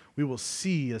encumbering, we will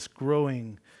see us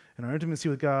growing in our intimacy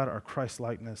with God, our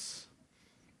Christ-likeness.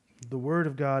 The Word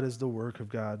of God is the work of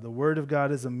God. The Word of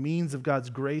God is a means of God's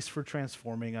grace for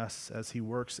transforming us as he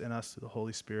works in us through the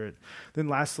Holy Spirit. Then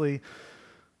lastly,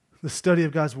 the study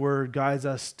of God's Word guides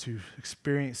us to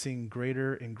experiencing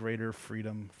greater and greater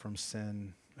freedom from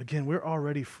sin. Again, we're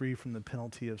already free from the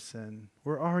penalty of sin.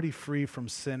 We're already free from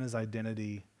sin as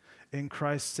identity. In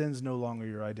Christ, sin's no longer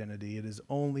your identity. It is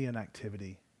only an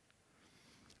activity.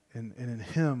 And in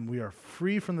him, we are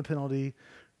free from the penalty,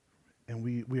 and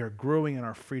we are growing in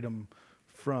our freedom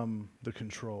from the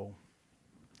control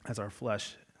as our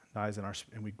flesh dies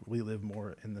and we live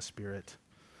more in the Spirit.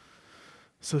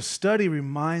 So study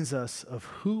reminds us of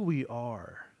who we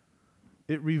are.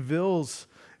 It reveals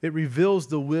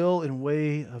the will and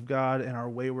way of God and our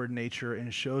wayward nature,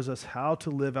 and shows us how to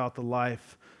live out the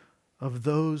life of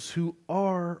those who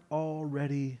are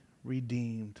already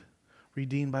redeemed.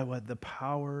 Redeemed by what? The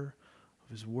power of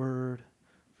his word,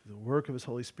 the work of his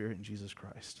Holy Spirit in Jesus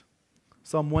Christ.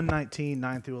 Psalm 119,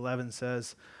 9-11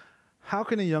 says, "How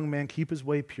can a young man keep his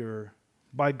way pure?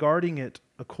 By guarding it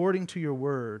according to your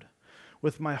word.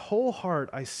 With my whole heart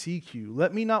I seek you.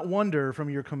 Let me not wander from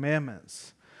your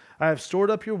commandments. I have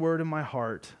stored up your word in my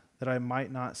heart, that I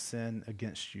might not sin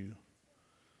against you."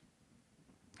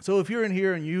 So if you're in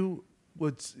here and you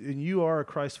are a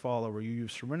Christ follower,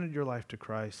 you've surrendered your life to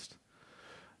Christ,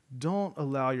 don't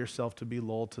allow yourself to be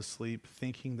lulled to sleep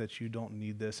thinking that you don't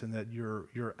need this and that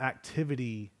your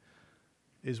activity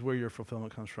is where your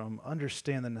fulfillment comes from.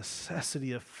 Understand the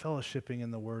necessity of fellowshipping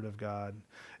in the Word of God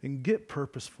and get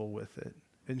purposeful with it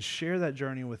and share that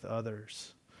journey with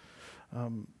others.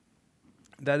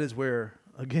 That is where,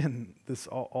 again,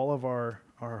 all of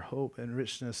our hope and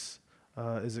richness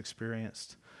is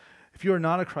experienced. If you are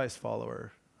not a Christ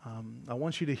follower, I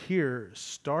want you to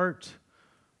start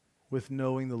with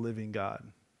knowing the living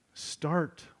God.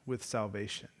 Start with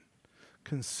salvation,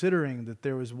 considering that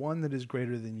there is one that is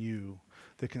greater than you,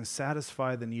 that can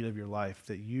satisfy the need of your life,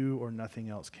 that you or nothing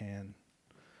else can.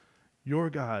 Your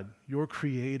God, your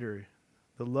Creator,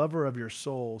 the lover of your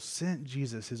soul, sent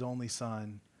Jesus, his only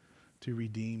Son, to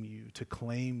redeem you, to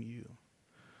claim you.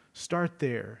 Start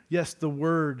there. Yes, the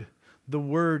Word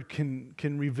can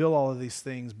reveal all of these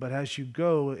things, but as you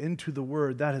go into the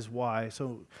Word, that is why.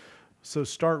 So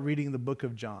start reading the book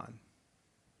of John.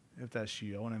 If that's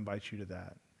you, I want to invite you to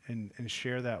that and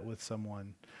share that with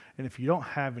someone. And if you don't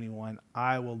have anyone,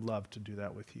 I will love to do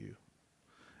that with you.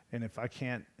 And if I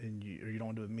can't, or you don't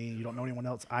want to do it with me, you don't know anyone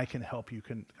else, I can help you.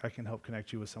 I can help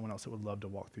connect you with someone else that would love to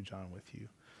walk through John with you.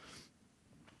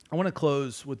 I want to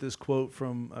close with this quote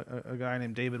from a guy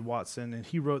named David Watson, and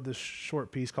he wrote this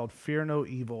short piece called "Fear No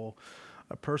Evil: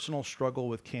 A Personal Struggle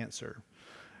with Cancer."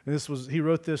 And he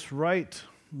wrote this right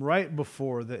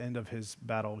before the end of his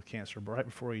battle with cancer, right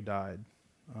before he died.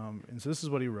 And so this is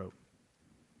what he wrote.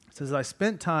 It says, "I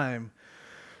spent time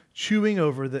chewing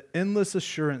over the endless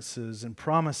assurances and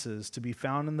promises to be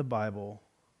found in the Bible.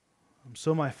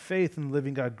 So my faith in the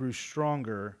living God grew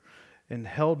stronger and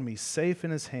held me safe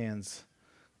in his hands.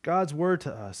 God's word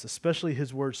to us, especially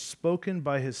his word spoken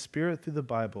by his Spirit through the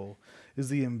Bible, is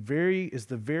the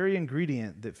very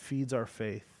ingredient that feeds our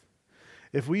faith.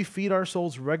 If we feed our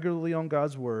souls regularly on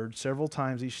God's word several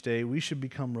times each day, we should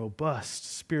become robust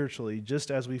spiritually,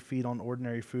 just as we feed on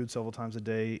ordinary food several times a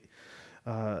day,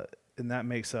 and that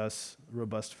makes us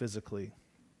robust physically.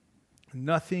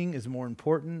 Nothing is more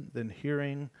important than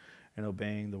hearing and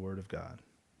obeying the word of God."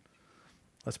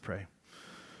 Let's pray.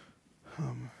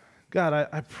 God,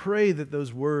 I pray that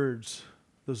those words,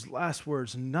 those last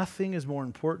words, nothing is more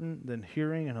important than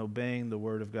hearing and obeying the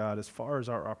word of God as far as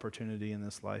our opportunity in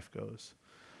this life goes.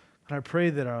 And I pray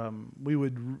that we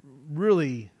would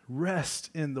really rest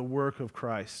in the work of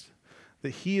Christ,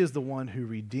 that he is the one who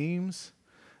redeems,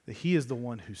 that he is the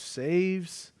one who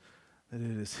saves, that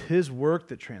it is his work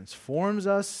that transforms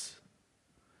us,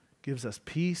 gives us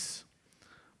peace.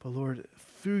 But Lord,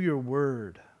 through your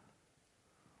word,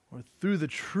 or through the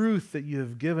truth that you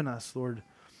have given us, Lord,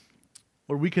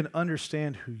 we can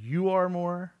understand who you are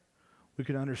more. We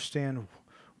can understand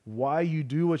why you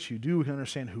do what you do. We can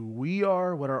understand who we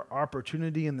are, what our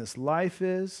opportunity in this life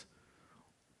is.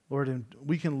 Lord, and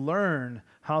we can learn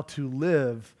how to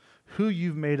live who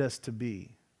you've made us to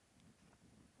be.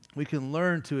 We can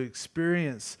learn to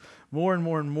experience more and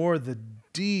more and more the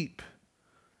deep,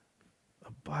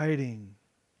 abiding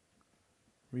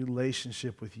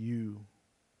relationship with you.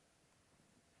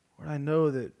 Lord, I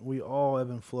know that we all ebb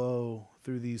and flow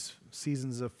through these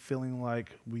seasons of feeling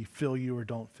like we feel you or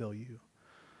don't feel you.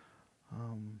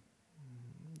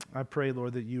 I pray,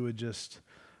 Lord, that you would just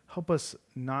help us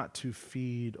not to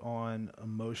feed on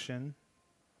emotion,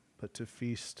 but to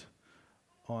feast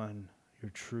on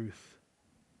your truth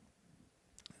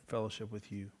and fellowship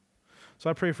with you. So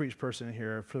I pray for each person in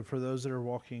here, for those that are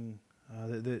walking,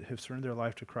 that have surrendered their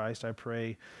life to Christ. I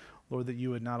pray, Lord, that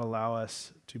you would not allow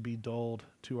us to be dulled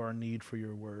to our need for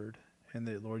your word, and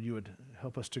that, Lord, you would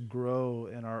help us to grow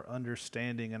in our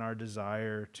understanding and our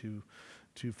desire to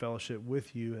fellowship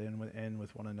with you and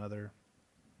with one another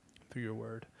through your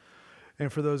word.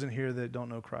 And for those in here that don't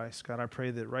know Christ, God, I pray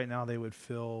that right now they would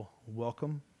feel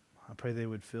welcome. I pray they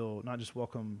would feel not just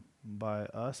welcome by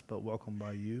us, but welcome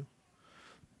by you.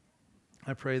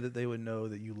 I pray that they would know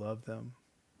that you love them.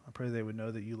 I pray they would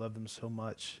know that you love them so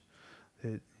much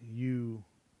that you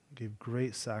gave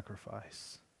great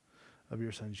sacrifice of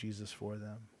your son Jesus for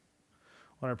them.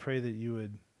 Lord, I pray that you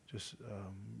would just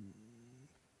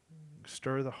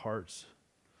stir the hearts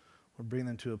or bring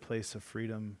them to a place of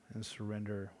freedom and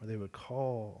surrender where they would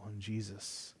call on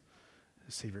Jesus,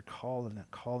 the Savior,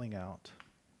 calling out.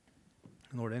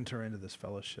 And Lord, enter into this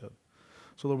fellowship.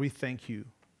 So Lord, we thank you.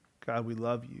 God, we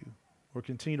love you. We'll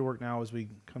continue to work now as we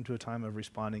come to a time of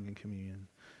responding in communion.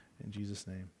 In Jesus'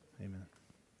 name, amen.